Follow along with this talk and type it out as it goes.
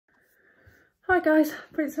Hi guys,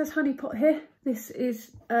 Princess Honeypot here. This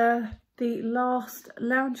is the last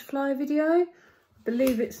Loungefly video. I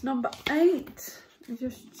believe it's number 8. Let me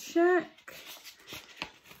just check.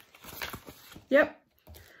 Yep.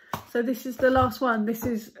 So this is the last one. This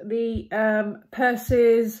is the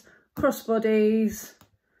purses, crossbodies,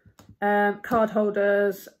 card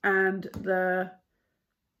holders, and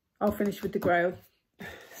I'll finish with the grail.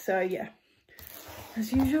 So yeah,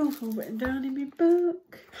 as usual, it's all written down in my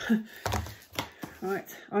book.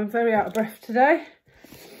 Right, I'm very out of breath today.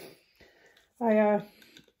 I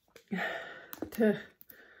to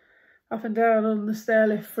up and down on the stair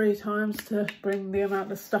lift 3 times to bring the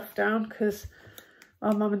amount of stuff down because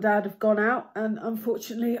our mum and dad have gone out, and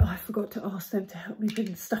unfortunately I forgot to ask them to help me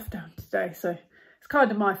bring the stuff down today, so it's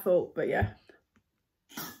kind of my fault, but yeah.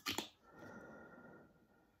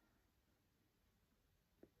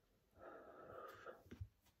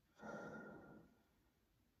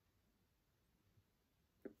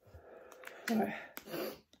 Right.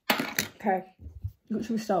 Okay, what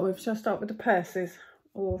should we start with? Shall I start with the purses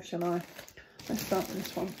or shall I? Let's start with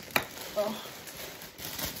this one. Oh.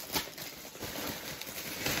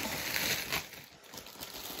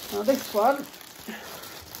 Now this one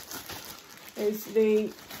is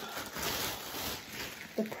the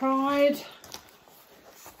Pride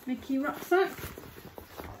Mickey rucksack.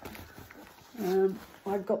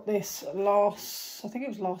 I got this I think it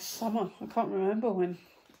was last summer. I can't remember when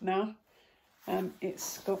now.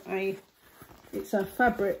 It's a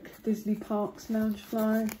fabric Disney Parks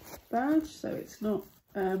Loungefly badge, so it's not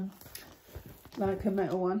like a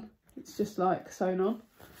metal one, it's just like sewn on.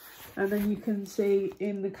 And then you can see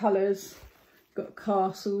in the colours, got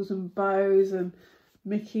castles and bows and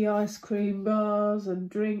Mickey ice cream bars and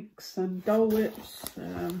drinks and Dole Whips.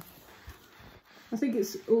 I think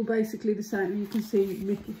it's all basically the same. You can see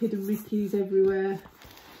hidden Mickeys everywhere.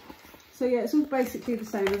 So yeah, it's all basically the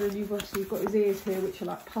same, and then you've obviously got his ears here, which are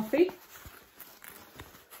like puffy.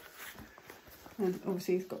 And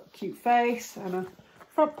obviously he's got a cute face and a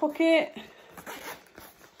front pocket.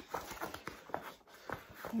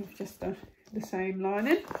 With just the same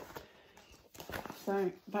lining.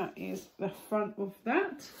 So that is the front of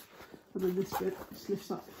that. And then this bit just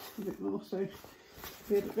lifts up a bit more, so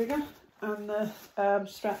be a bit bigger. And the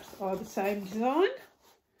straps are the same design.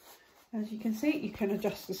 As you can see, you can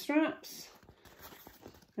adjust the straps,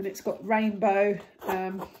 and it's got rainbow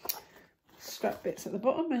strap bits at the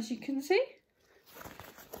bottom, as you can see.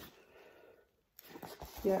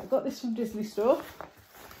 Yeah, I got this from Disney Store,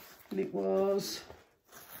 and it was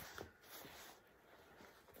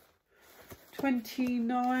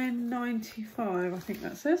 $29.95, I think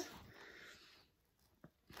that says.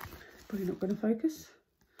 Probably not going to focus.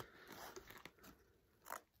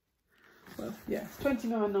 Well, yeah, it's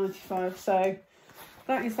 $29.95, so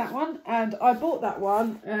that is that one. And I bought that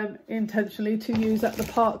one intentionally to use at the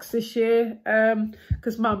parks this year,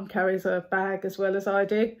 because Mum carries a bag as well as I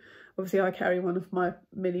do. Obviously I carry one of my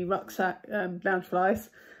mini rucksack Loungeflies,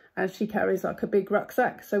 and she carries like a big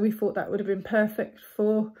rucksack, so we thought that would have been perfect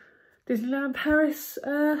for Disneyland Paris.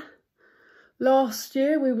 Last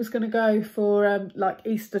year we was going to go for like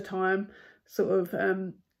Easter time, sort of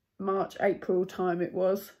March, April time it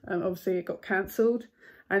was. Obviously it got cancelled,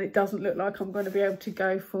 and it doesn't look like I'm going to be able to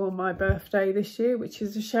go for my birthday this year, which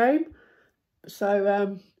is a shame.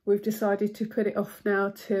 So we've decided to put it off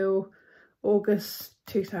now till August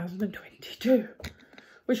 2022,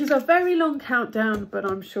 which is a very long countdown, but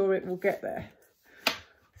I'm sure it will get there.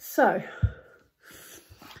 So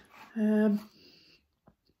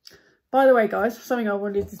by the way guys, something I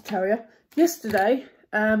wanted to tell you. Yesterday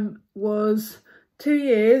was 2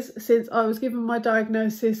 years since I was given my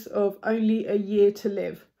diagnosis of only a year to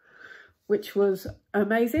live, which was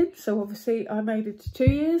amazing. So obviously I made it to 2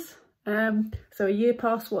 years, so a year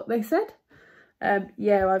past what they said.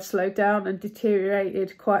 Yeah, I've slowed down and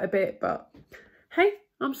deteriorated quite a bit, but hey,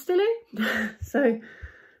 I'm still in. so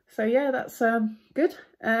yeah, that's good.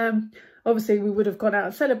 Obviously we would have gone out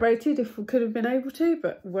and celebrated if we could have been able to,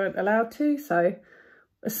 but we weren't allowed to. So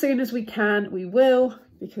as soon as we can, we will,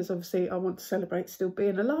 because obviously I want to celebrate still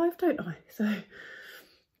being alive, don't I? So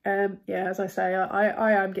yeah, as I say,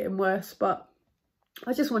 I am getting worse, but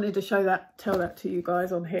I just wanted to tell that to you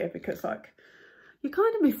guys on here, because like, you're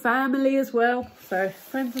kind of my family as well, so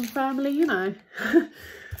friends and family, you know.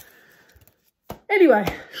 Anyway,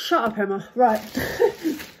 shut up Emma. Right.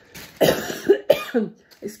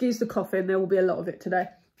 Excuse the coughing, there will be a lot of it today,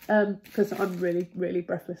 because I'm really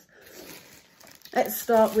breathless. Let's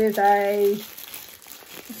start with a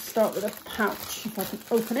pouch, if I can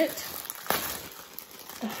open it.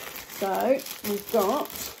 So we've got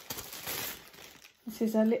a This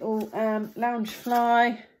is a little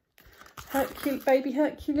Loungefly baby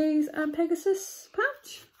Hercules and Pegasus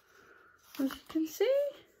pouch, as you can see.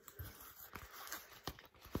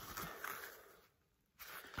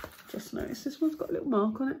 Just noticed this one's got a little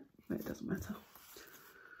mark on it, but it doesn't matter.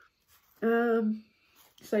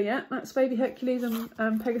 So yeah, that's baby Hercules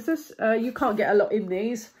and Pegasus. You can't get a lot in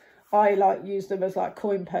these. I like use them as like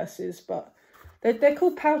coin purses, but they're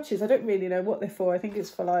called pouches. I don't really know what they're for. I think it's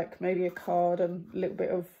for like maybe a card and a little bit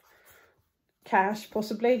of cash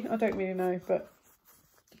possibly. I don't really know, but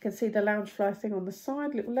you can see the Loungefly thing on the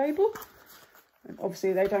side, little label. And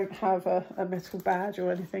obviously they don't have a metal badge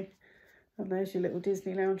or anything. And there's your little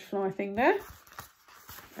Disney Loungefly thing there.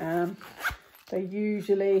 They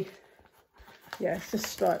usually, yeah, it's just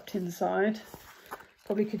striped inside.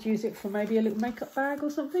 Probably could use it for maybe a little makeup bag or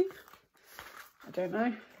something. I don't know.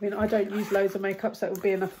 I mean, I don't use loads of makeup, so that would be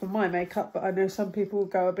enough for my makeup. But I know some people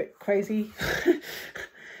go a bit crazy,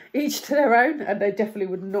 each to their own, and they definitely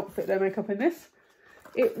would not fit their makeup in this.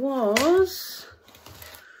 It was,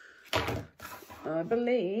 I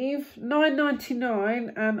believe,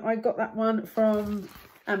 $9.99, and I got that one from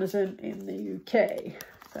Amazon in the UK.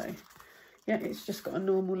 So yeah, it's just got a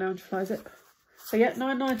normal Loungefly zip. So yeah,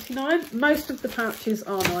 $9.99. Most of the pouches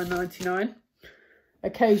are $9.99.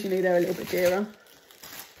 Occasionally they're a little bit dearer.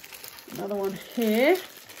 Another one here.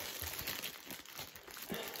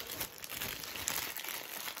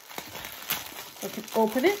 I can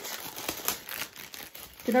open it.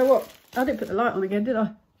 You know what? I didn't put the light on again, did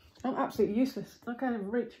I? I'm absolutely useless. I can't even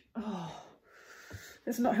reach. Oh,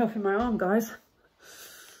 it's not helping my arm, guys.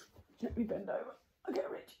 Let me bend over. I get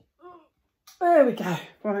a reach. Oh, there we go.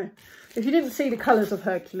 Right. If you didn't see the colours of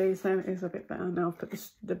Hercules, then it is a bit better. Now I'll put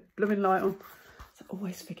the blooming light on. So I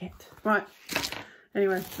always forget. Right.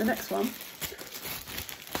 Anyway, the next one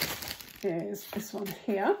is this one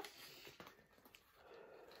here.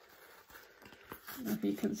 I don't know if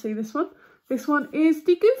you can see this one. This one is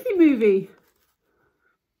the Goofy movie.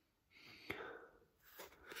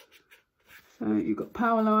 So you've got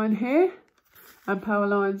Powerline here and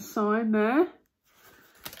Powerline sign there.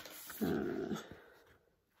 And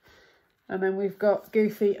then we've got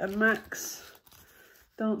Goofy and Max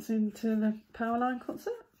dancing to the Powerline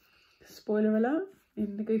concert. Spoiler alert,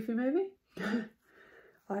 in the Goofy movie.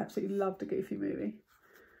 I absolutely love the Goofy movie.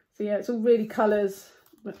 So yeah, it's all really colours,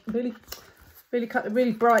 really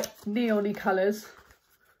bright neon-y colours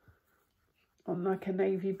on like a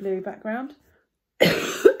navy blue background.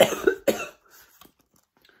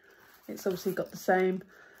 It's obviously got the same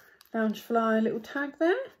Loungefly little tag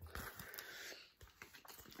there.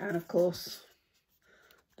 And of course,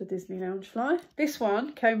 the Disney Loungefly. This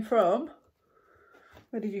one came from,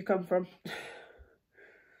 where did you come from?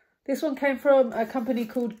 This one came from a company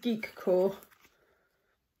called Geek Core.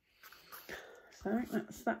 So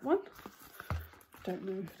that's that one. Don't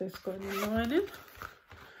know if there's got any lining.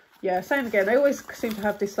 Yeah, same again. They always seem to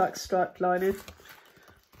have this like striped lining,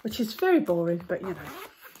 which is very boring, but you know.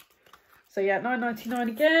 So yeah, $9.99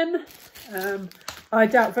 again. I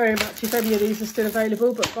doubt very much if any of these are still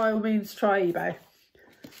available, but by all means try eBay.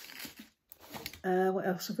 What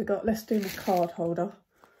else have we got? Let's do the card holder.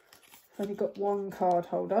 I've only got one card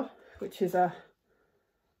holder, which is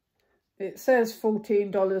it says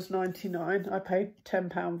 $14.99. I paid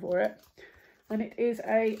 £10 for it. And it is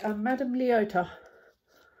a Madame Leota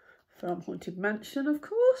from Haunted Mansion, of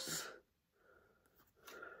course.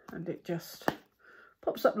 And it just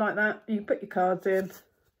pops up like that. You can put your cards in.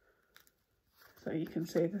 So you can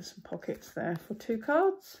see there's some pockets there for 2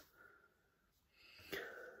 cards.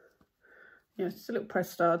 Yeah, it's a little press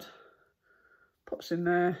stud. Pops in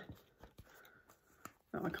there.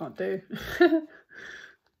 That I can't do.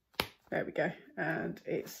 There we go. And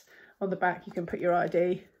it's on the back, you can put your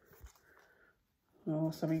ID.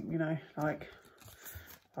 Or something, you know, like,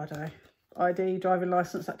 I don't know, ID, driving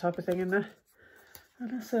licence, that type of thing in there.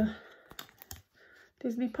 And that's a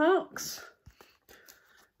Disney Parks.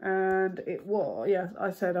 And it was, yeah,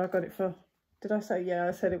 I said I got it for, did I say, yeah,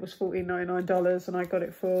 I said it was $14.99 and I got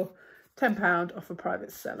it for £10 off a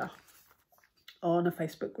private seller on a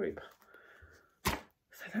Facebook group.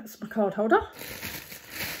 So that's my card holder.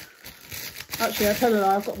 Actually, I tell you,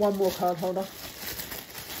 I've got one more card holder,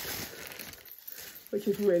 which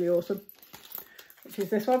is really awesome, which is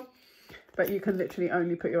this one. But you can literally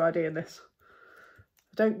only put your ID in this.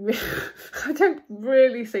 I don't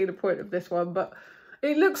really see the point of this one, but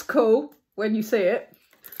it looks cool when you see it.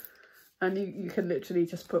 And you can literally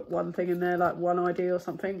just put one thing in there, like one ID or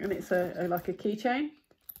something, and it's like a keychain.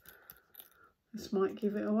 This might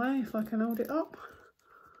give it away if I can hold it up.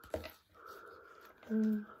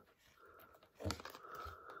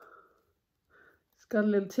 It's got a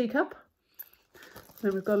little teacup.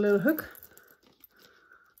 Then we've got a little hook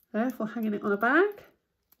there for hanging it on a bag.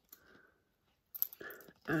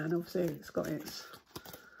 And obviously it's got its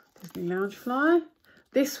Disney Loungefly.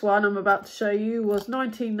 This one I'm about to show you was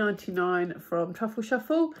 $19.99 from Truffle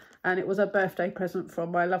Shuffle, and it was a birthday present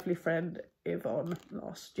from my lovely friend Yvonne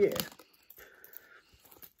last year.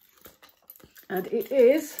 And it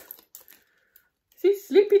is, see,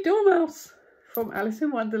 Sleepy Dormouse from Alice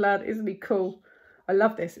in Wonderland. Isn't he cool? I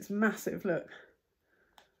love this. It's massive, look.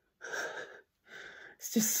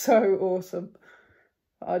 It's just so awesome.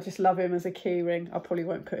 I just love him as a key ring. I probably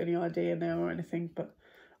won't put any ID in there or anything, but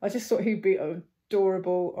I just thought he'd be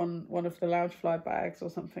adorable on one of the Loungefly bags or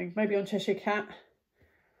something. Maybe on Cheshire Cat.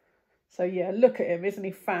 So yeah, look at him. Isn't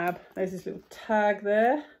he fab? There's his little tag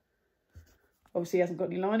there. Obviously he hasn't got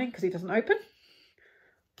any lining because he doesn't open.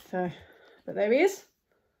 So, but there he is.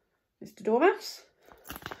 Mr. Dormouse.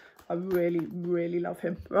 I really, really love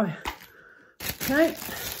him. Right. Okay.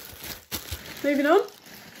 Moving on.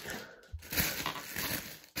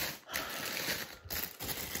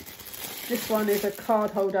 This one is a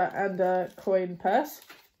card holder and a coin purse.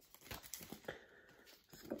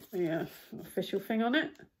 It's got the official thing on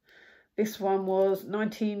it. This one was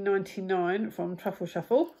 $19.99 from Truffle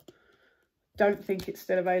Shuffle. Don't think it's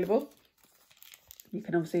still available. You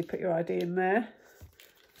can obviously put your ID in there.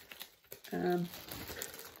 And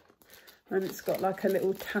it's got like a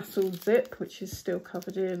little tasseled zip, which is still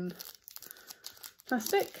covered in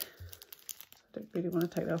plastic. I don't really want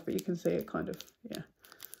to take that off, but you can see it kind of, yeah.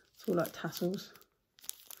 It's all like tassels.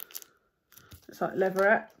 It's like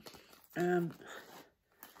leatherette. It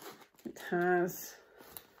has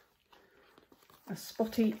a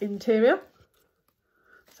spotty interior.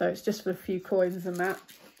 So it's just for a few coins and that.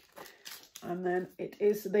 And then it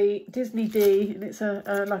is the Disney D, and it's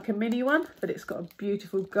a like a mini one, but it's got a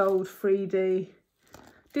beautiful gold 3D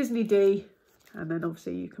Disney D. And then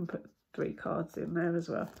obviously you can put 3 cards in there as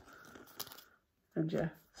well. And yeah,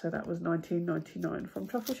 so that was $19.99 from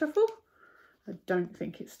Truffle Shuffle. I don't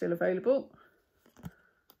think it's still available.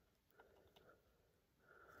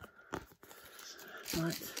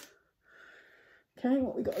 Right. Okay,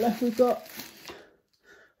 what we got left? We've got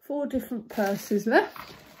 4 different purses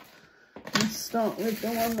left. Let's start with the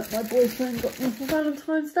one that my boyfriend got me for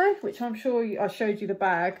Valentine's Day, which I'm sure I showed you the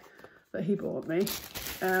bag that he bought me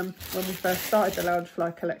when we first started the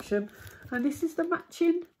Loungefly collection. And this is the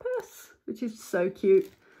matching purse, which is so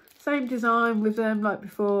cute. Same design with them like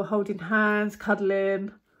before, holding hands,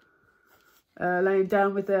 cuddling, laying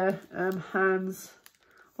down with their hands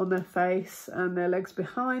on their face and their legs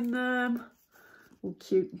behind them. All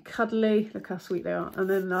cute and cuddly. Look how sweet they are. And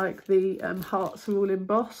then like the hearts are all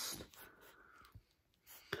embossed.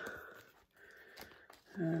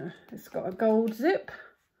 It's got a gold zip.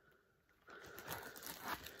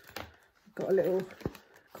 Got a little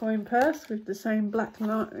coin purse with the same black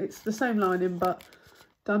line. It's the same lining but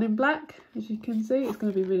done in black, as you can see. It's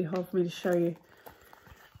going to be really hard for me to show you,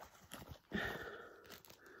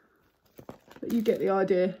 but you get the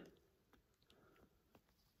idea.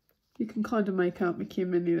 You can kind of make out Mickey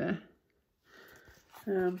and Minnie there.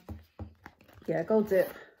 Yeah, gold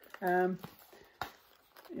zip.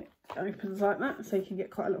 It opens like that, so you can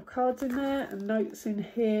get quite a lot of cards in there and notes in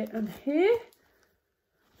here and here.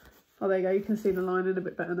 Oh, there you go. You can see the lining a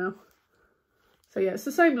bit better now. So yeah, it's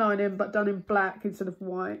the same lining but done in black instead of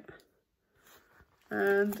white.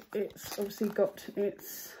 And it's obviously got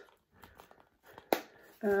its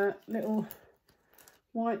little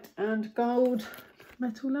white and gold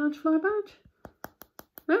metal Loungefly badge.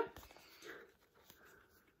 There.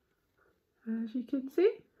 As you can see.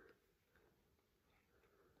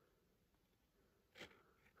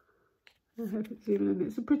 I hope it's even.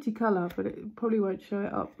 It's a pretty colour, but it probably won't show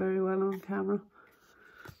it up very well on camera.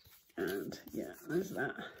 And yeah, there's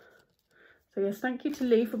that. So yes, thank you to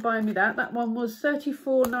Lee for buying me that. That one was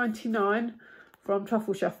 $34.99 from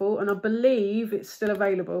Truffle Shuffle, and I believe it's still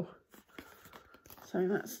available. So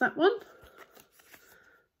that's that one.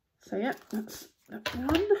 So yeah, that's that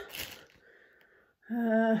one.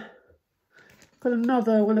 Got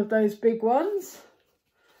another one of those big ones,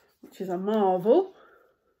 which is a Marvel.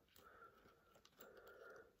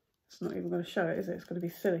 It's not even going to show it, is it? It's going to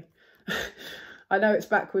be silly. I know it's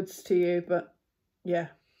backwards to you, but yeah.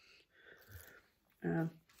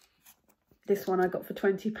 This one I got for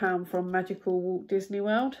 £20 from Magical Walt Disney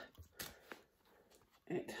World.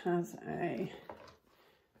 It has a...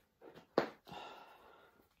 If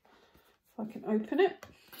I can open it.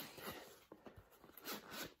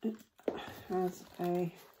 It has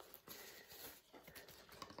a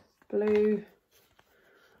blue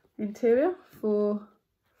interior for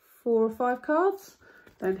 4 or 5 cards.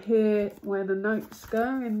 Then here where the notes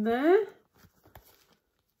go in there.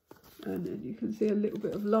 And then you can see a little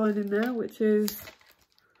bit of line in there, which is,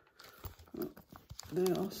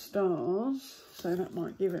 there are stars, so that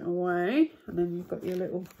might give it away. And then you've got your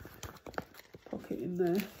little pocket in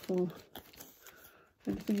there for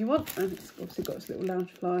anything you want. And it's obviously got its little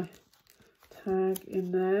Loungefly tag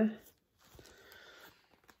in there.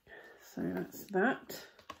 So that's that.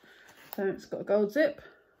 So it's got a gold zip,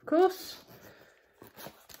 of course.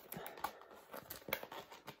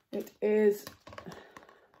 It is,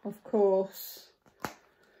 of course,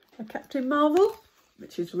 a Captain Marvel,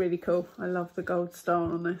 which is really cool. I love the gold star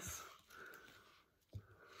on this.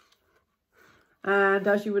 And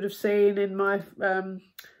as you would have seen in my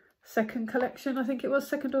second collection, I think it was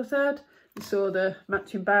second or third, you saw the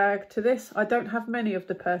matching bag to this. I don't have many of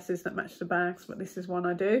the purses that match the bags, but this is one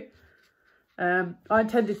I do. I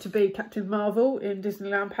intended to be Captain Marvel in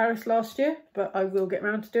Disneyland Paris last year, but I will get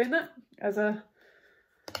around to doing that as a,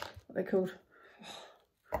 what are they called?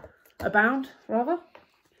 A bound, rather.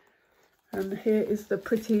 And here is the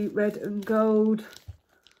pretty red and gold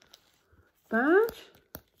badge.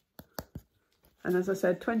 And as I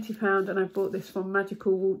said, £20, and I bought this from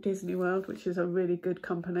Magical Walt Disney World, which is a really good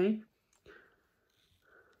company.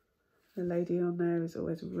 The lady on there is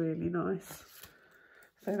always really nice.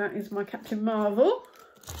 So that is my Captain Marvel.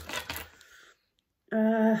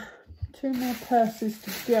 2 more purses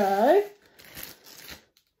to go.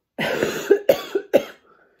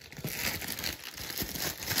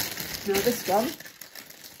 Now this one,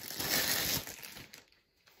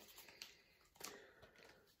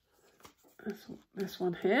 this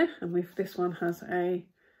one here, and this one has a,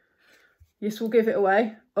 yes, we'll give it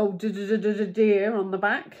away, oh dear on the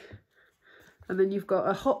back. And then you've got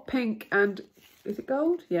a hot pink and, is it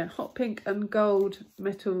gold? Yeah, hot pink and gold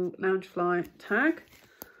metal Loungefly tag,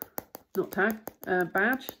 not tag,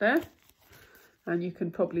 badge there. And you can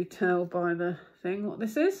probably tell by the thing what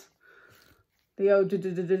this is. The old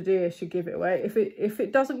dear should give it away. If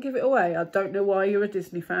it doesn't give it away, I don't know why you're a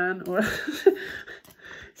Disney fan. Or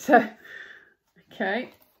so, okay.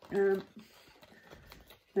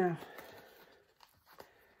 Now,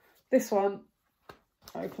 this one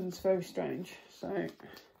opens very strange. So,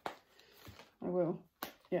 I will,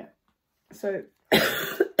 yeah. So,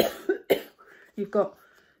 you've got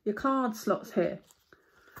your card slots here.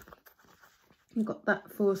 You've got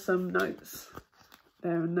that for some notes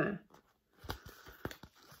there and there.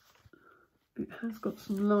 It has got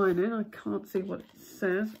some lining. I can't see what it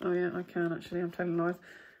says. Oh yeah, I can actually. I'm telling lies.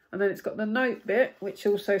 And then it's got the note bit, which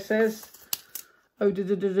also says "Oh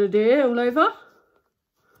dear" all over.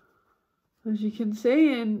 As you can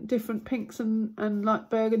see, in different pinks and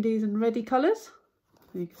like burgundies and reddy colours.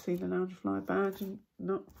 You can see the Loungefly badge and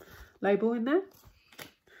not label in there.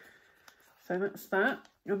 So that's that.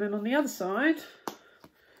 And then on the other side,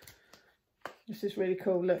 this is really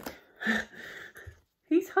cool. Look.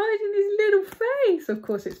 He's hiding his little face. Of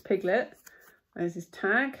course, it's Piglet. There's his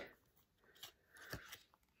tag.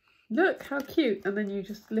 Look how cute. And then you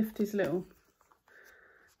just lift his little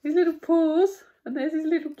paws. And there's his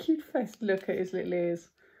little cute face. Look at his little ears.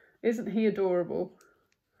 Isn't he adorable?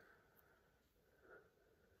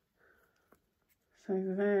 So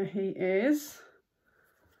there he is.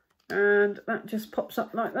 And that just pops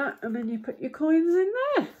up like that. And then you put your coins in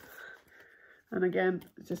there. And again,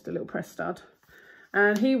 just a little press stud.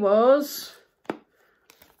 And he was, I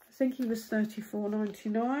think he was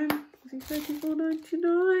 $34.99. Was he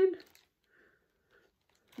 $34.99?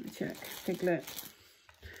 Let me check. Piglet.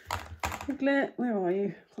 Piglet, where are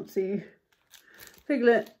you? Can't see you.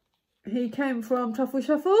 Piglet, he came from Truffle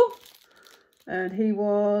Shuffle. And he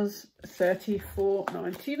was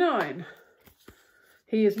 $34.99.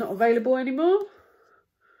 He is not available anymore.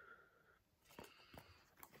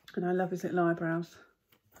 And I love his little eyebrows.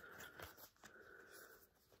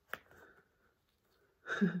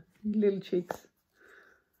 Little cheeks.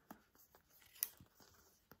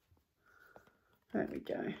 There we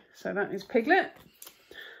go. So that is Piglet.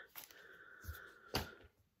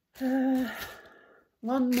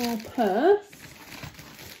 One more purse.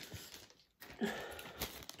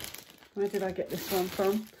 Where did I get this one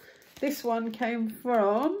from? This one came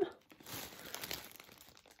from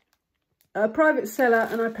a private seller,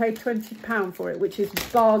 and I paid £20 for it, which is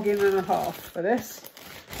bargain and a half for this.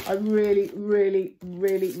 I really, really,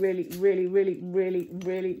 really, really, really, really, really,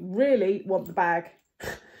 really, really want the bag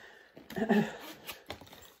that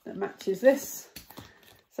matches this.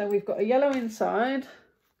 So we've got a yellow inside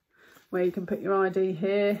where you can put your ID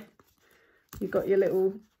here. You've got your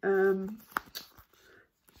little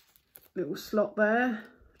little slot there.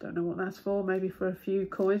 Don't know what that's for. Maybe for a few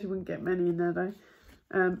coins. You wouldn't get many in there though.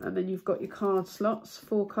 And then you've got your card slots,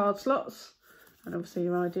 4 card slots, and obviously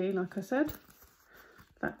your ID, like I said.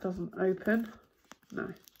 That doesn't open.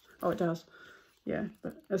 No. Oh, it does. Yeah,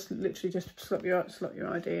 but it's literally just slot your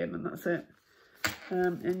ID in, and that's it.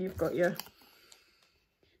 And you've got your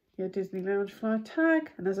Disney Loungefly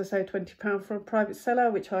tag, and as I say, £20 for a private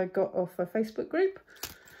seller, which I got off a Facebook group.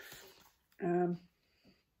 And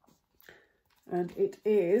it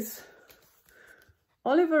is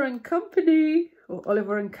Oliver and Company, or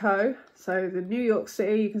Oliver and Co. So the New York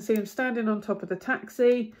City, you can see him standing on top of the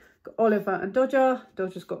taxi. Got Oliver and Dodger.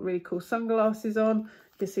 Dodger's got really cool sunglasses on. You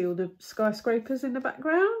can see all the skyscrapers in the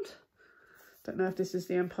background. Don't know if this is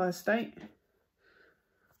the Empire State.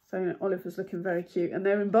 So you know, Oliver's looking very cute, and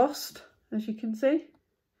they're embossed, as you can see.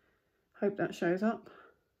 Hope that shows up.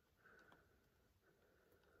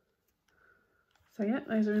 So yeah,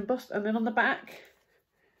 those are embossed, and then on the back,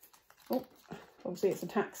 oh, obviously it's a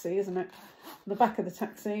taxi, isn't it? On the back of the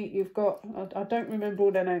taxi, you've got, I don't remember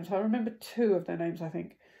all their names. I remember 2 of their names, I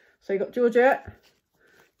think. So you've got Georgette,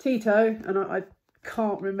 Tito, and I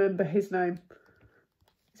can't remember his name.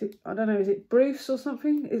 Is it, I don't know, is it Bruce or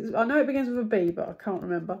something? I know it begins with a B, but I can't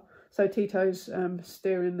remember. So Tito's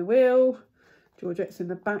steering the wheel. Georgette's in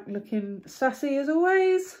the back looking sassy as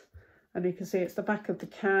always. And you can see it's the back of the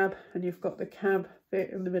cab, and you've got the cab bit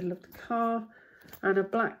in the middle of the car, and a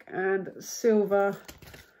black and silver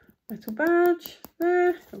metal badge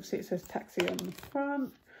there. Obviously it says taxi on the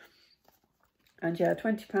front. And yeah,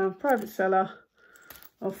 £20 private seller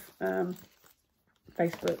off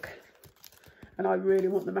Facebook. And I really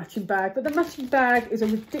want the matching bag, but the matching bag is a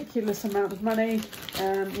ridiculous amount of money.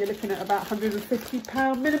 You're looking at about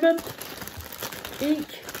 £150 minimum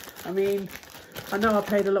each. I mean, I know I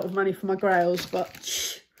paid a lot of money for my grails,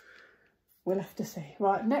 but we'll have to see.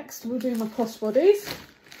 Right, next we'll do my crossbodies,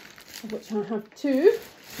 of which I have 2.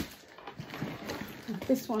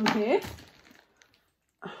 This one here,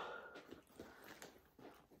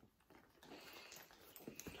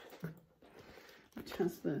 which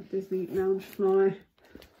has the Disney Loungefly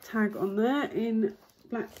tag on there in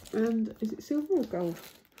black and, is it silver or gold?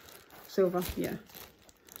 Silver, yeah.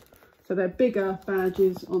 So they're bigger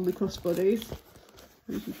badges on the crossbodies,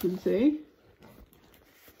 as you can see.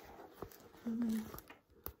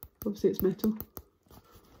 Obviously it's metal.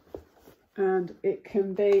 And it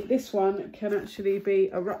can be, this one can actually be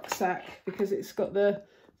a rucksack because it's got the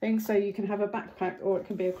thing, so you can have a backpack, or it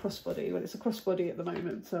can be a crossbody. Well, it's a crossbody at the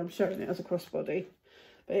moment, so I'm showing it as a crossbody,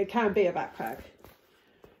 but it can be a backpack.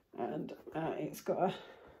 And it's got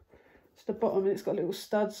it's the bottom, and it's got little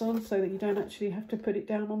studs on so that you don't actually have to put it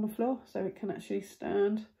down on the floor, so it can actually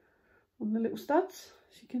stand on the little studs,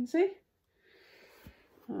 as you can see.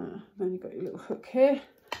 Then you've got your little hook here.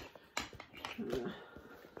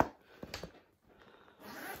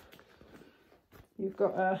 You've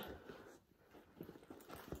got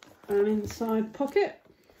an inside pocket,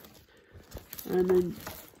 and then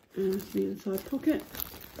the inside pocket,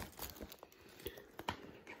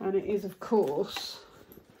 and it is of course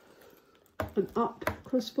an up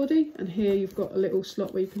crossbody, and here you've got a little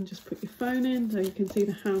slot where you can just put your phone in, so you can see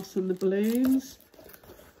the house and the balloons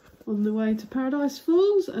on the way to Paradise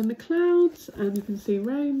Falls and the clouds, and you can see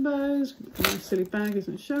rainbows. My silly bag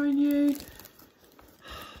isn't showing you.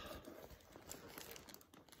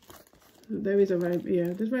 There is a rainbow,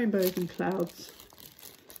 yeah, there's rainbows and clouds.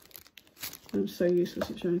 I'm so useless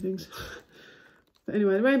at showing things. But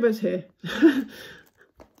anyway, the rainbow's here.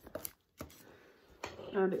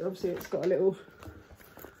 And obviously it's got a little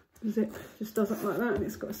zip, just does it like that, and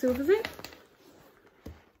it's got a silver zip,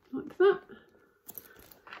 like that.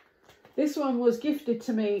 This one was gifted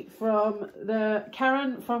to me from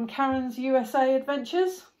from Karen's USA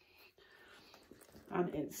Adventures.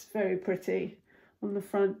 And it's very pretty. On the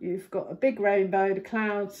front, you've got a big rainbow, the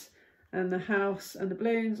clouds and the house and the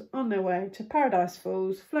balloons on their way to Paradise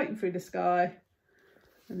Falls, floating through the sky.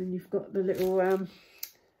 And then you've got the little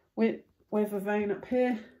weather vane up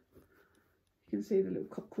here. You can see the little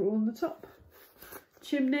cockerel on the top.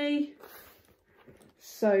 Chimney.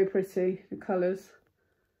 So pretty, the colours.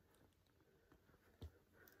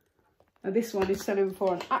 Now this one is selling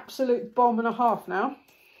for an absolute £1.50 now.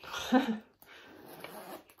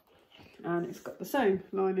 And it's got the same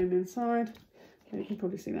lining inside. Okay, you can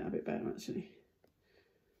probably see that a bit better actually.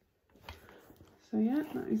 So yeah,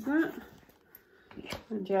 that is that.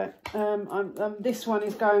 And yeah, this one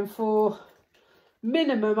is going for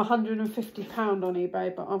minimum £150 on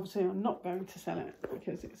eBay, but obviously I'm not going to sell it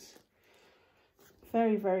because it's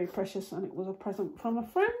very, very precious, and it was a present from a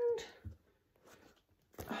friend.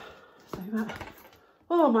 So that,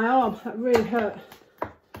 oh my arm, that really hurt.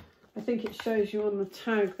 I think it shows you on the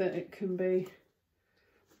tag that it can be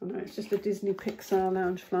I know it's just a Disney Pixar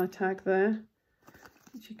Loungefly tag there,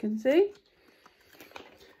 as you can see.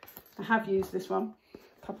 I have used this one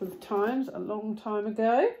a couple of times a long time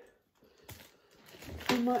ago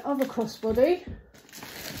in my other crossbody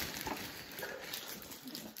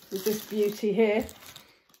with this beauty here,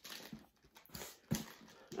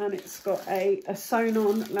 and it's got a sewn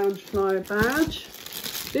on Loungefly badge.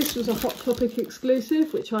 This was a Hot Topic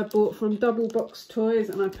exclusive which I bought from Double Box Toys,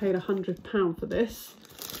 and I paid £100 for this.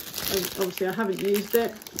 And obviously I haven't used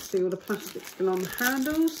it. See all the plastic still on the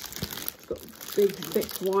handles. It's got big thick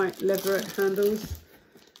white leatherette handles.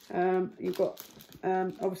 You've got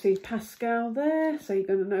obviously Pascal there, so you're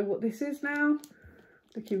going to know what this is now.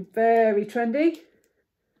 Looking very trendy.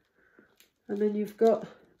 And then you've got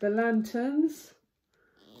the lanterns,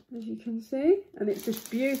 as you can see, and it's this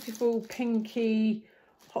beautiful pinky,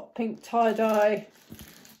 hot pink tie-dye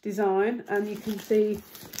design, and you can see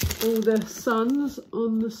all the suns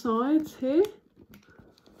on the sides here,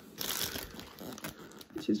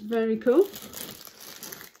 which is very cool.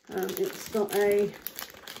 It's got a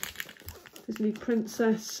Disney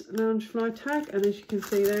Princess Loungefly tag, and as you can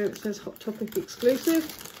see there, it says Hot Topic exclusive.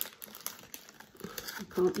 I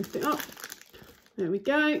can't lift it up. There we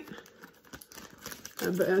go.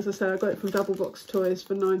 But as I said, I got it from Double Box Toys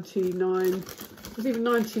for 99. It was either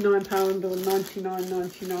 £99 or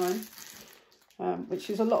 $99.99, which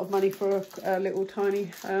is a lot of money for a little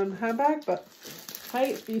tiny handbag. But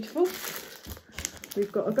hey, it's beautiful.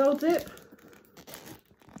 We've got a gold zip.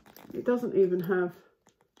 It doesn't even have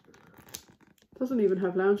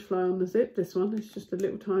Loungefly on the zip. This one, it's just a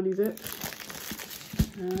little tiny zip.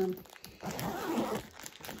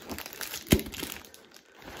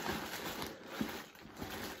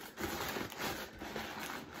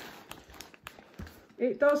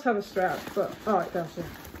 It does have a strap, but oh, it does. Yeah.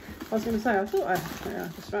 I was going to say, I thought I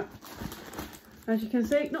had a strap. As you can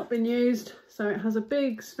see, not been used, so it has a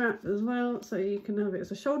big strap as well, so you can have it as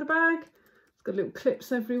a shoulder bag. It's got little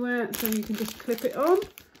clips everywhere, so you can just clip it on.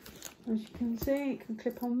 As you can see, it can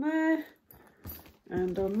clip on there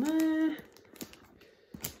and on there.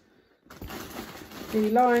 The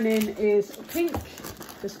lining is pink,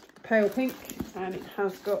 just pale pink, and it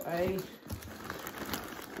has got a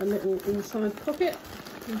little inside pocket,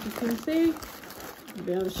 as you can see. I'll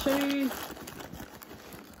be able to show you.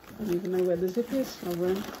 I don't even know where the zip is. I'll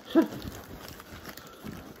run.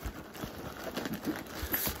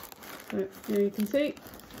 So here you can see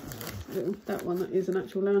that one, that is an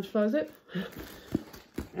actual Loungefly zip.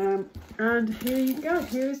 And here you go,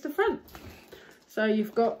 here is the front. So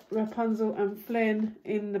you've got Rapunzel and Flynn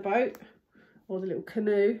in the boat, or the little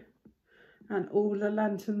canoe, and all the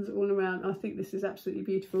lanterns all around. I think this is absolutely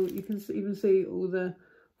beautiful. You can even see all the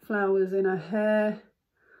flowers in her hair.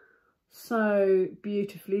 So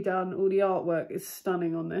beautifully done. All the artwork is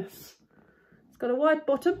stunning on this. It's got a wide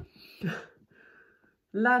bottom.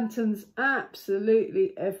 Lanterns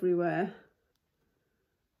absolutely everywhere.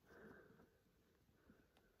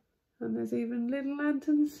 And there's even little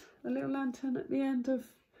lanterns, a little lantern at the end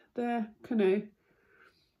of their canoe.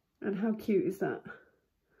 And how cute is that?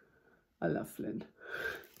 I love Flynn.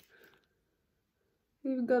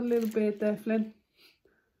 Even got a little beard there, Flynn.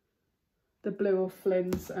 The blue of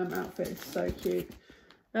Flynn's outfit is so cute.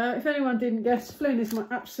 If anyone didn't guess, Flynn is my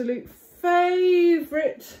absolute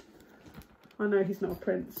favourite. I know he's not a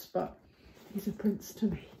prince, but he's a prince to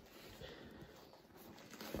me.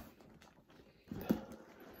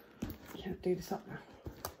 Can't do this up now.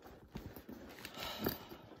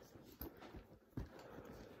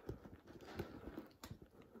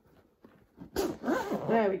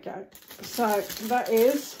 There we go. So that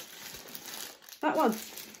is that one.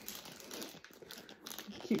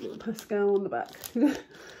 Cute little Pascal on the back.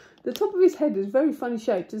 The top of his head is very funny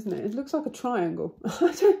shaped, isn't it? It looks like a triangle.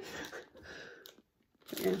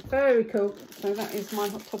 Yeah, very cool. So that is my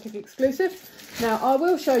Hot Topic exclusive. Now I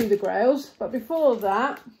will show you the grails, but before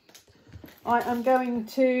that I am going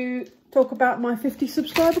to talk about my 50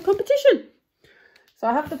 subscriber competition. So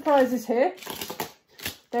I have the prizes here.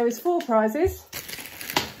 There is 4 prizes.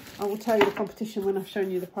 I will tell you the competition when I've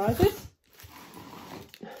shown you the prizes.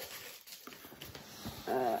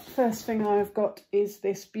 First thing I've got is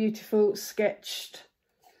this beautiful sketched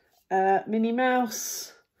Minnie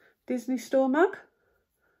Mouse Disney Store mug.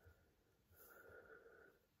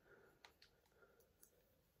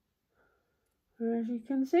 As you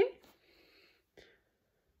can see.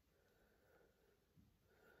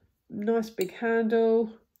 Nice big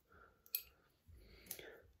handle.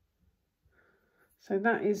 So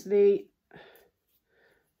that is the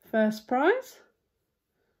first prize.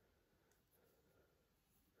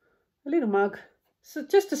 A little mug, so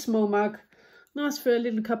just a small mug. Nice for a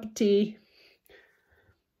little cup of tea.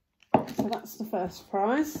 So that's the first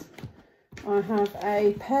prize. I have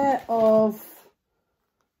a pair of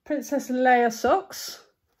Princess Leia socks,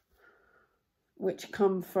 which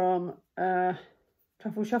come from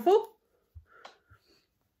Truffle Shuffle.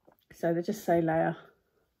 So they just say Leia,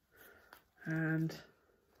 and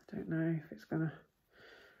I don't know if it's gonna,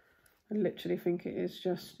 I literally think it is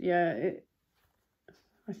just, yeah,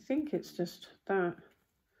 I think it's just that.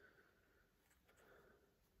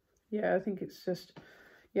 Yeah, I think it's just,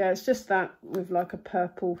 yeah, it's just that with like a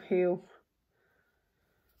purple heel.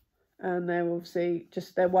 And they're obviously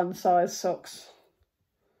just, they're one size socks.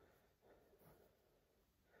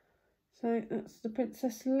 So that's the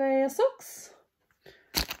Princess Leia socks.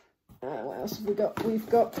 What else have we got? We've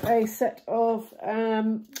got a set of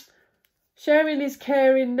Sharing is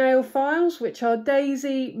Caring nail files, which are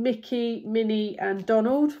Daisy, Mickey, Minnie and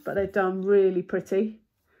Donald, but they're done really pretty.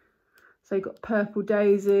 So you've got purple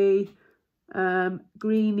Daisy,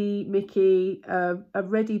 greeny Mickey, a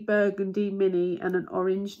reddy burgundy Minnie and an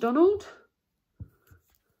orange Donald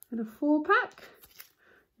in a 4-pack.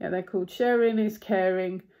 Yeah, they're called Sharing is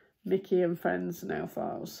Caring Mickey and Friends nail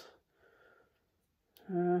files.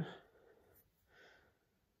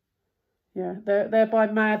 Yeah, they're by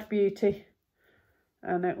Mad Beauty,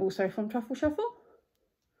 and they're also from Truffle Shuffle.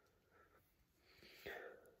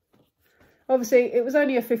 Obviously, it was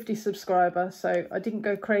only a 50 subscriber, so I didn't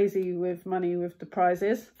go crazy with money with the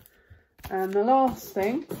prizes. And the last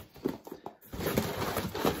thing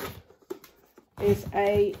is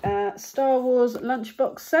a Star Wars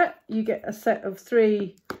lunchbox set. You get a set of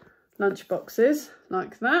 3 lunchboxes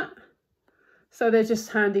like that. So they're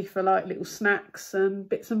just handy for like little snacks and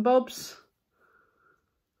bits and bobs,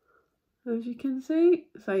 as you can see.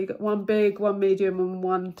 So you've got one big, one medium and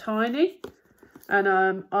one tiny. And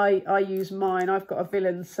I use mine. I've got a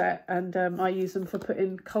villain set, and I use them for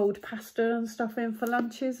putting cold pasta and stuff in for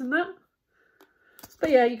lunches and that. But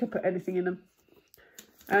yeah, you could put anything in them.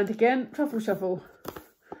 And again, Truffle Shuffle.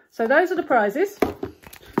 So those are the prizes.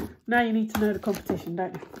 Now you need to know the competition,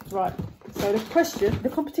 don't you? Right. So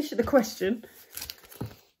the question.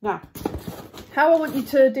 Now, how I want you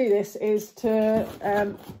to do this is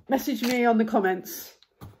to message me on the comments,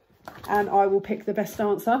 and I will pick the best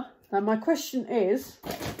answer. And my question is,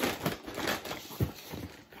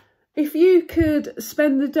 if you could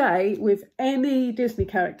spend the day with any Disney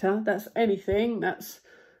character, that's anything, that's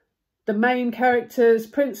the main characters,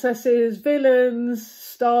 princesses, villains,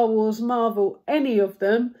 Star Wars, Marvel, any of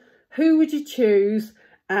them, who would you choose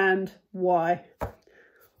and why?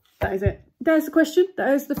 That is it. There's the question.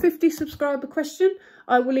 That is the 50 subscriber question.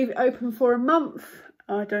 I will leave it open for a month.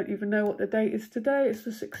 I don't even know what the date is today. It's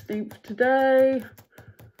the 16th today.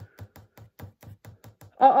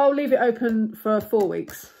 I'll leave it open for 4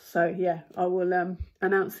 weeks. So yeah, I will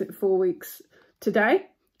announce it 4 weeks today.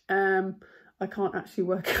 I can't actually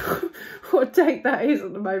work out what date that is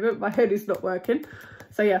at the moment. My head is not working.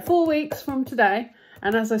 So yeah, 4 weeks from today.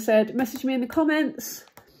 And as I said, message me in the comments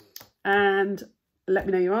and let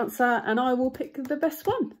me know your answer, and I will pick the best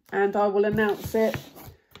one. And I will announce it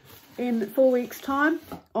in 4 weeks' time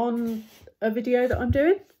on a video that I'm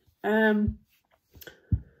doing. And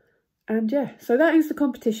yeah, so that is the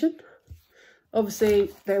competition.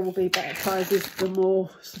 Obviously, there will be better prizes the more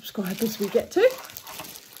subscribers we get to.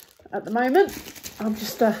 At the moment, I'm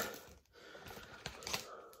just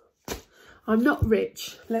I'm not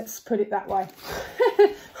rich, let's put it that way.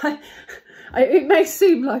 It may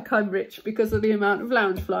seem like I'm rich because of the amount of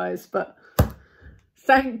Loungeflies, but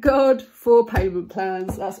thank God for payment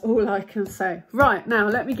plans. That's all I can say. Right, now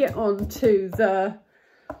let me get on to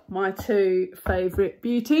my 2 favourite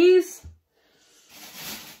beauties,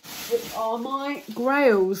 which are my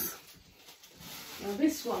grails. Now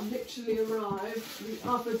this one literally arrived the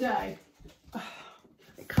other day.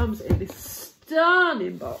 It comes in this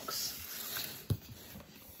stunning box,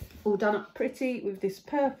 all done up pretty with this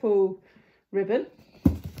purple ribbon.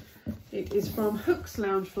 It is from Hook's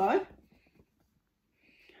Loungefly.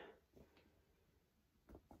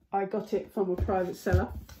 I got it from a private seller.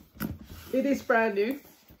 It is brand new.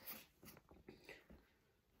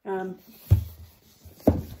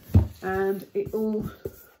 And it all,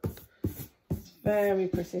 it's very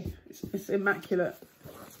pretty. It's immaculate.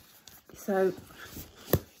 So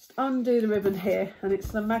just undo the ribbon here, and it's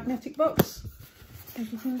the magnetic box,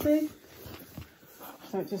 as you can see.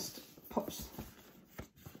 So it just pops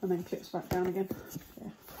and then clips back down again. Yeah.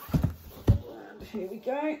 And here we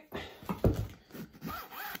go.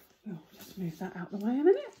 Oh, just move that out the way a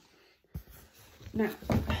minute. Now,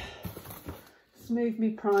 let's move me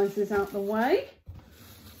prizes out the way.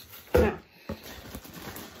 Now,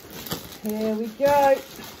 Here we go.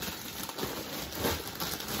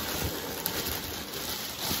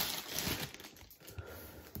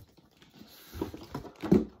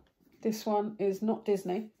 This one is not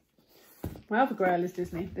Disney. My other grail is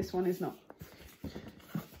Disney. This one is not.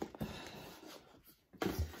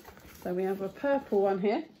 So we have a purple one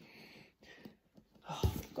here. Oh,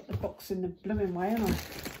 I've got the box in the blooming way, haven't I?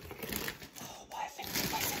 Oh, why is it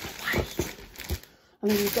always in the way?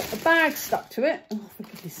 And then you've got the bag stuck to it. Oh, for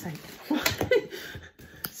goodness sake.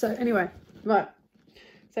 So anyway, right.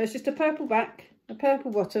 So it's just a purple back, a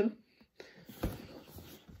purple bottom.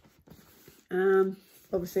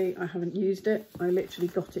 Obviously I haven't used it. I literally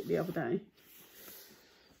got it the other day.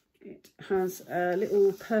 It has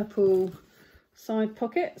little purple side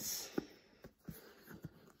pockets,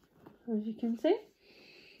 as you can see,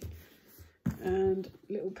 and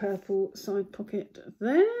little purple side pocket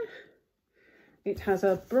there. It has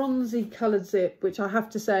a bronzy coloured zip, which I have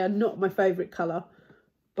to say are not my favourite colour,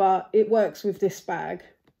 but it works with this bag.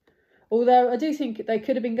 Although I do think they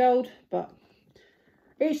could have been gold, but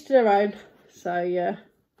each to their own. So yeah,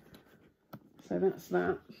 so that's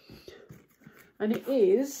that. And it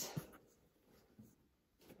is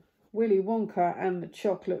Willy Wonka and the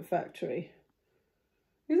Chocolate Factory.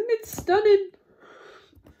 Isn't it stunning?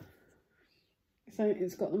 So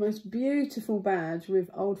it's got the most beautiful badge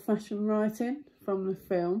with old-fashioned writing from the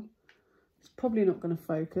film. It's probably not going to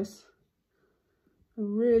focus. I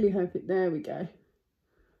really hope it, there we go.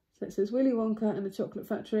 So it says Willy Wonka and the Chocolate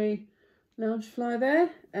Factory, Loungefly there.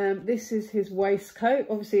 This is his waistcoat.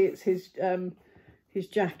 Obviously it's his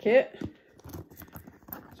jacket.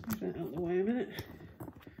 Let's move that out of the way a minute.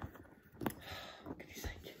 For goodness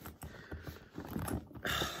sake.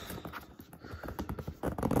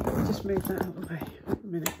 Just move that out of the way a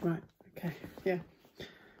minute. Right, okay, yeah.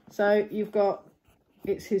 So you've got,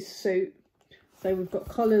 it's his suit. So we've got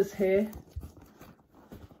collars here,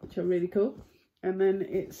 which are really cool. And then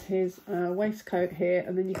it's his waistcoat here,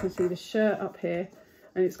 and then you can see the shirt up here,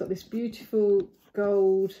 and it's got this beautiful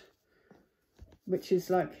gold, which is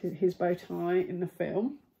like his bow tie in the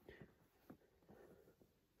film,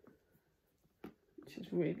 which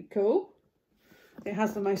is really cool. It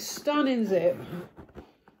has the most stunning zip.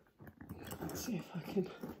 Let's see if I can.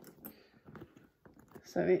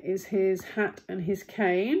 So it is his hat and his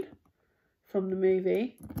cane from the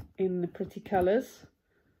movie in the pretty colours.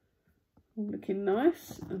 All looking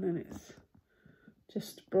nice, and then it's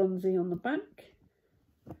just bronzy on the back.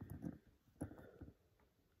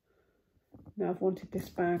 Now I've wanted this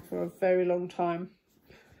bag for a very long time,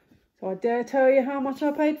 so I dare tell you how much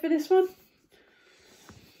I paid for this one.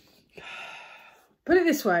 Put it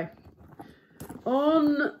this way,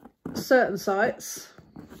 on certain sites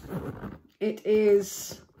it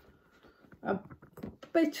is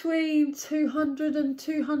between £200 and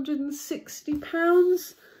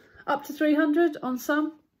 £260, up to 300 on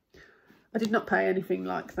some. I did not pay anything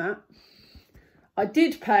like that. I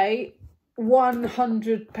did pay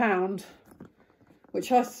 £100,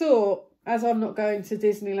 which I thought, as I'm not going to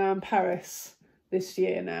Disneyland Paris this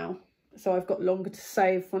year now, so I've got longer to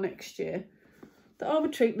save for next year, that I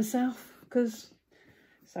would treat myself, because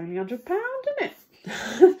it's only £100, isn't it?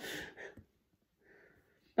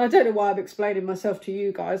 I don't know why I'm explaining myself to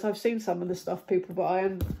you guys. I've seen some of the stuff, people, but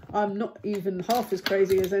I'm not even half as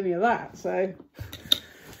crazy as any of that. So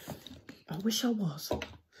I wish I was.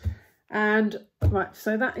 And right,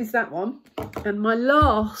 so that is that one. And my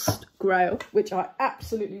last grail, which I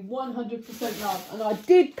absolutely 100% love, and I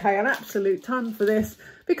did pay an absolute ton for this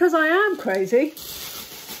because I am crazy,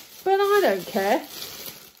 but I don't care.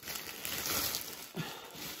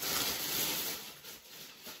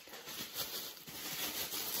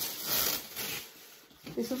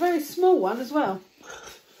 It's a very small one as well.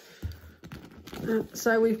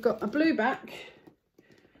 So we've got a blue back.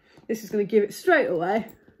 This is going to give it straight away.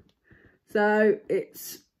 So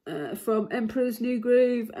it's from Emperor's New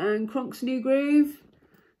Groove and Kronk's New Groove.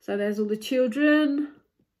 So there's all the children.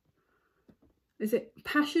 Is it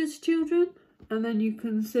Pasha's children? And then you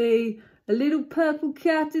can see a little purple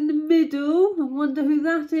cat in the middle. I wonder who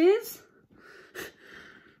that is.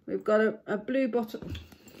 We've got a blue bottom.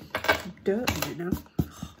 Dirt in it now.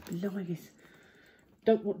 Blimey.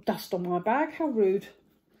 Don't want dust on my bag, how rude.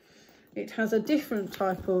 It has a different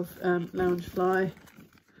type of Loungefly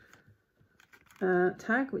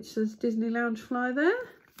tag, which says Disney Loungefly there.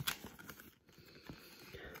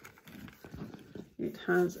 It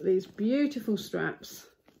has these beautiful straps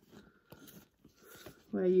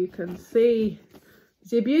where you can see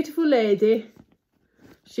a beautiful lady.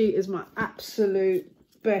 She is my absolute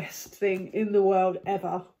best thing in the world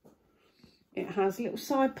ever. It has little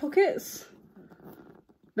side pockets.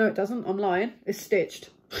 No, it doesn't. I'm lying. It's stitched.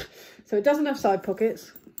 So it doesn't have side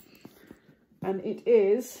pockets. And it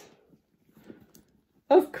is,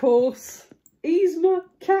 of course, Yzma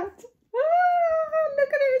cat. Ah, look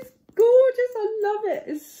at it. It's gorgeous. I love it.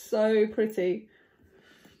 It's so pretty.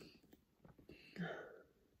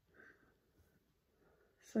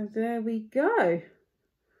 So there we go.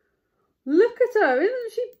 Look at her.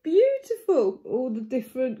 Isn't she beautiful? All the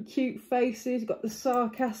different cute faces. You've got the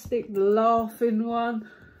sarcastic, the laughing one,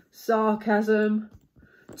 sarcasm,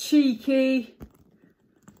 cheeky,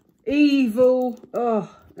 evil.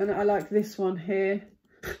 Oh, and I like this one here.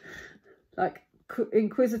 Like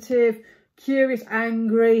inquisitive, curious,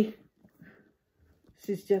 angry.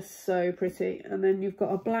 This is just so pretty. And then you've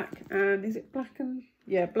got a black and, is it black and,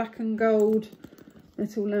 yeah, black and gold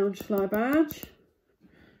little Loungefly badge.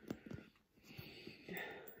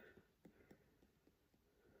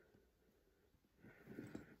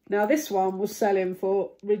 Now this one was selling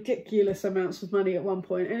for ridiculous amounts of money at one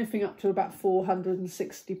point, anything up to about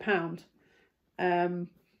 £460.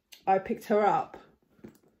 I picked her up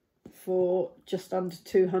for just under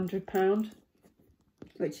 £200,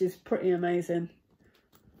 which is pretty amazing.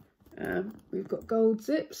 We've got gold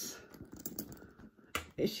zips.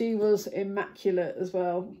 She was immaculate as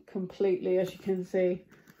well, completely, as you can see.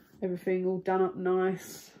 Everything all done up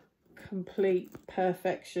nice, complete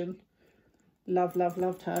perfection. Loved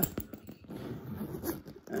her.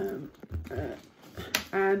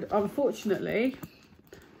 And unfortunately,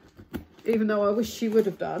 even though I wish she would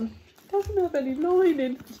have done, it doesn't have any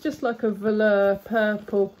lining. It's just like a velour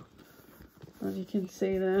purple, as you can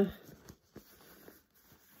see there.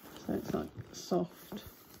 So it's like soft.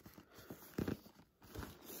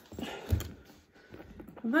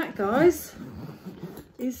 And that, guys,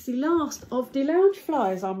 is the last of the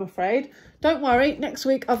Loungeflies, I'm afraid. Don't worry, next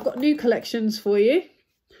week I've got new collections for you.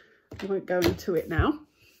 I won't go into it now.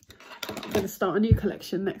 I'm going to start a new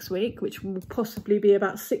collection next week, which will possibly be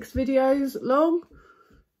about 6 videos long.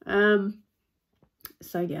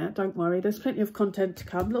 So yeah, don't worry, there's plenty of content to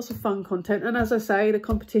come, lots of fun content. And as I say, the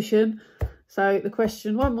competition. So the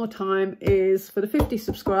question one more time is, for the 50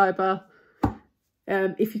 subscriber,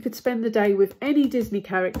 if you could spend the day with any Disney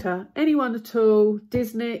character, anyone at all,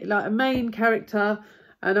 Disney, like a main character,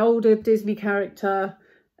 an older Disney character,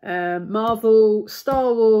 Marvel,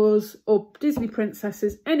 Star Wars, or Disney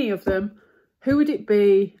princesses, any of them, who would it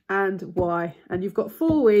be and why? And you've got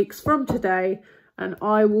 4 weeks from today, and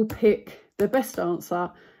I will pick the best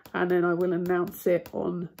answer, and then I will announce it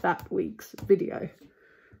on that week's video.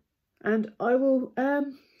 And I will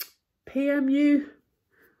PM you,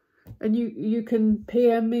 and you can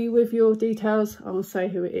PM me with your details. I'll say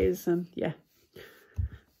who it is, and yeah.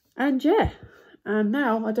 And yeah, and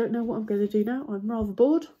now I don't know what I'm going to do now. I'm rather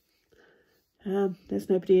bored. There's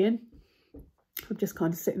nobody in. I'm just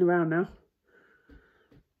kind of sitting around now.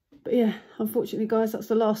 But yeah, unfortunately, guys, that's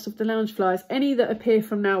the last of the Loungeflies. Any that appear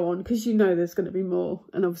from now on, because you know there's going to be more,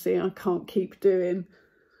 and obviously I can't keep doing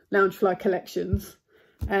Loungefly collections.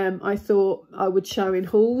 I thought I would show in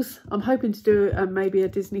hauls. I'm hoping to do maybe a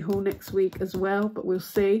Disney haul next week as well, but we'll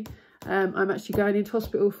see. I'm actually going into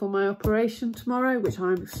hospital for my operation tomorrow, which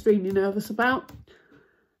I'm extremely nervous about.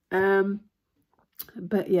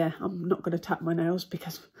 But yeah, I'm not going to tap my nails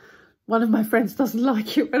because one of my friends doesn't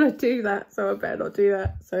like it when I do that, so I better not do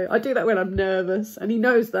that. So I do that when I'm nervous, and he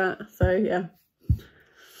knows that, so yeah.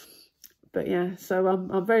 But yeah, so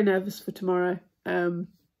I'm very nervous for tomorrow.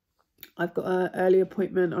 I've got an early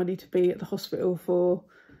appointment. I need to be at the hospital for,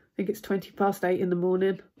 I think it's 8:20 in the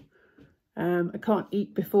morning. I can't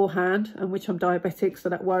eat beforehand, and which I'm diabetic, so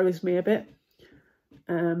that worries me a bit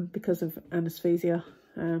because of anaesthesia,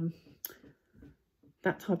 that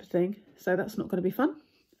type of thing. So that's not going to be fun.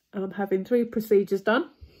 I'm having 3 procedures done.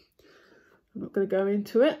 I'm not going to go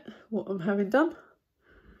into it, what I'm having done.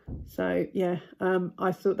 So yeah,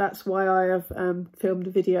 I thought that's why I have filmed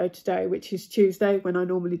a video today, which is Tuesday, when I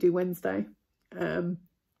normally do Wednesday.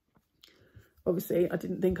 Obviously I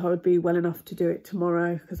didn't think I would be well enough to do it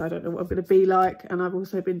tomorrow, because I don't know what I'm going to be like, and I've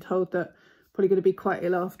also been told that I'm probably going to be quite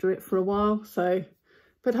ill after it for a while. So,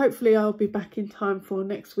 but hopefully I'll be back in time for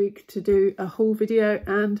next week to do a haul video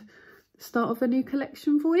and the start of a new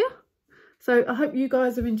collection for you. So I hope you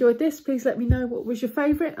guys have enjoyed this. Please let me know what was your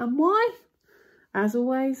favourite and why. As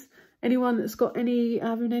always, anyone that's got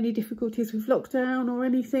having any difficulties with lockdown or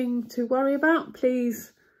anything to worry about,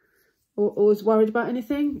 please, or is worried about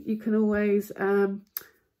anything, you can always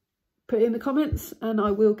put it in the comments and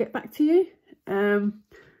I will get back to you.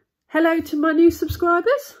 Hello to my new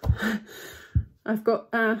subscribers. I've got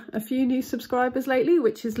a few new subscribers lately,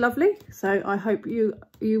 which is lovely. So I hope you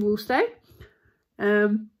will stay.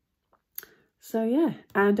 So yeah,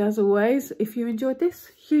 and as always, if you enjoyed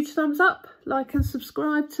this, huge thumbs up, like and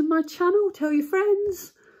subscribe to my channel, tell your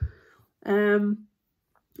friends.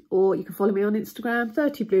 Or you can follow me on Instagram,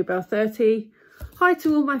 30bluebell30. Hi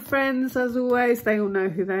to all my friends, as always, they all know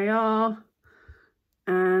who they are.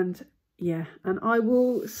 And yeah, and I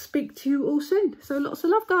will speak to you all soon. So lots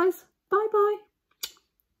of love, guys. Bye bye.